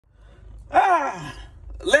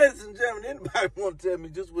Ladies and gentlemen, anybody want to tell me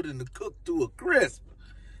just what in the cook to a crisp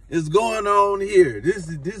is going on here? This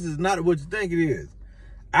is not what you think it is.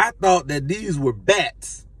 I thought that these were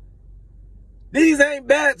bats. These ain't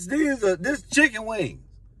bats. This chicken wings.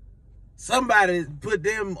 Somebody put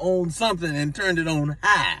them on something and turned it on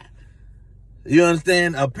high. You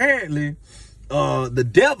understand? Apparently, the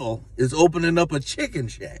devil is opening up a chicken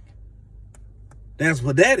shack. That's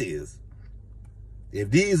what that is. If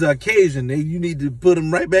these are Cajun, you need to put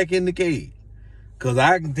them right back in the cage. Because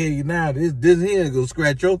I can tell you now, this here is going to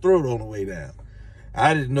scratch your throat on the way down.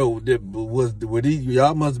 I didn't know that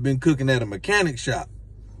y'all must have been cooking at a mechanic shop.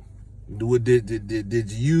 Did you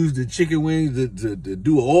use the chicken wings to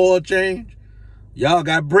do an oil change? Y'all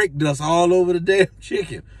got brake dust all over the damn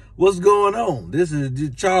chicken. What's going on? This is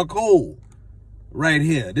just charcoal right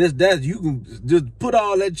here. You can just put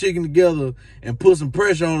all that chicken together and put some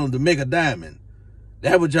pressure on them to make a diamond.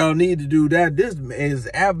 That's what y'all need to do. This is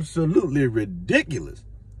absolutely ridiculous.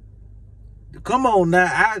 Come on now,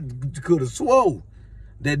 I could have swore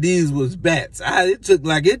that these was bats. It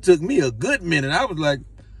took me a good minute. I was like,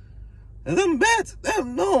 are them bats? Those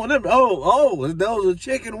are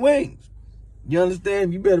chicken wings. You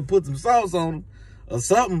understand? You better put some sauce on them or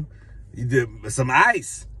something. Some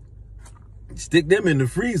ice. Stick them in the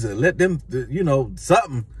freezer. Let them,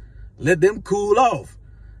 something. Let them cool off.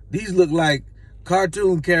 These look like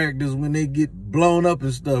cartoon characters when they get blown up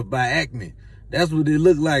and stuff by Acme. That's what they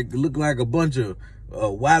look like. They look like a bunch of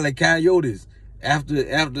Wile E. Coyotes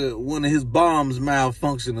after one of his bombs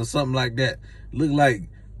malfunctioned or something like that. Look like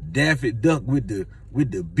Daffy Duck with the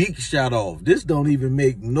beak shot off. This don't even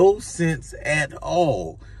make no sense at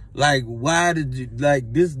all. Like, why did you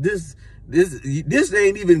this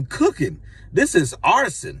ain't even cooking. This is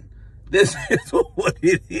arson. This is what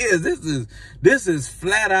it is. This is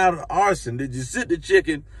flat out arson. Did you sit the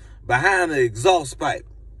chicken behind the exhaust pipe?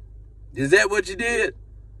 Is that what you did?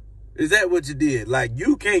 Is that what you did? Like,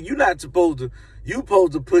 you're not supposed to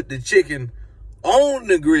put the chicken on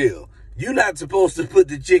the grill. You're not supposed to put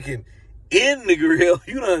the chicken in the grill.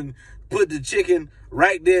 You done put the chicken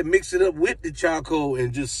right there, mix it up with the charcoal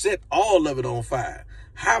and just set all of it on fire.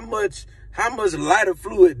 How much lighter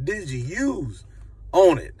fluid did you use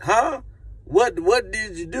on it, huh? What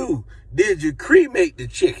did you do? Did you cremate the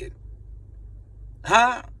chicken?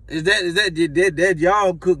 Huh? Is that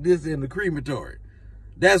y'all cook this in the crematory?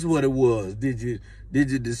 That's what it was. Did you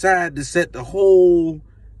decide to set the whole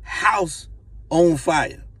house on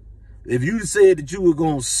fire? If you said that you were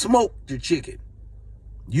gonna smoke the chicken,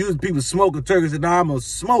 people smoking turkey, said, no, I'm gonna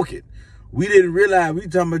smoke it. We didn't realize we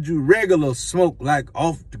talking about you regular smoke, like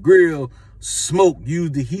off the grill smoke.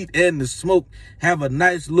 Use the heat and the smoke, have a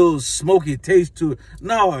nice little smoky taste to it.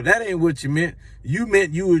 No, that ain't what you meant. You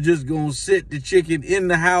meant you were just gonna set the chicken in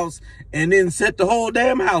the house and then set the whole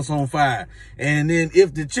damn house on fire. And then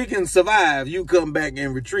if the chicken survives, you come back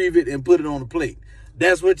and retrieve it and put it on the plate.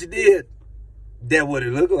 That's what you did. That's what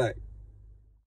it looked like.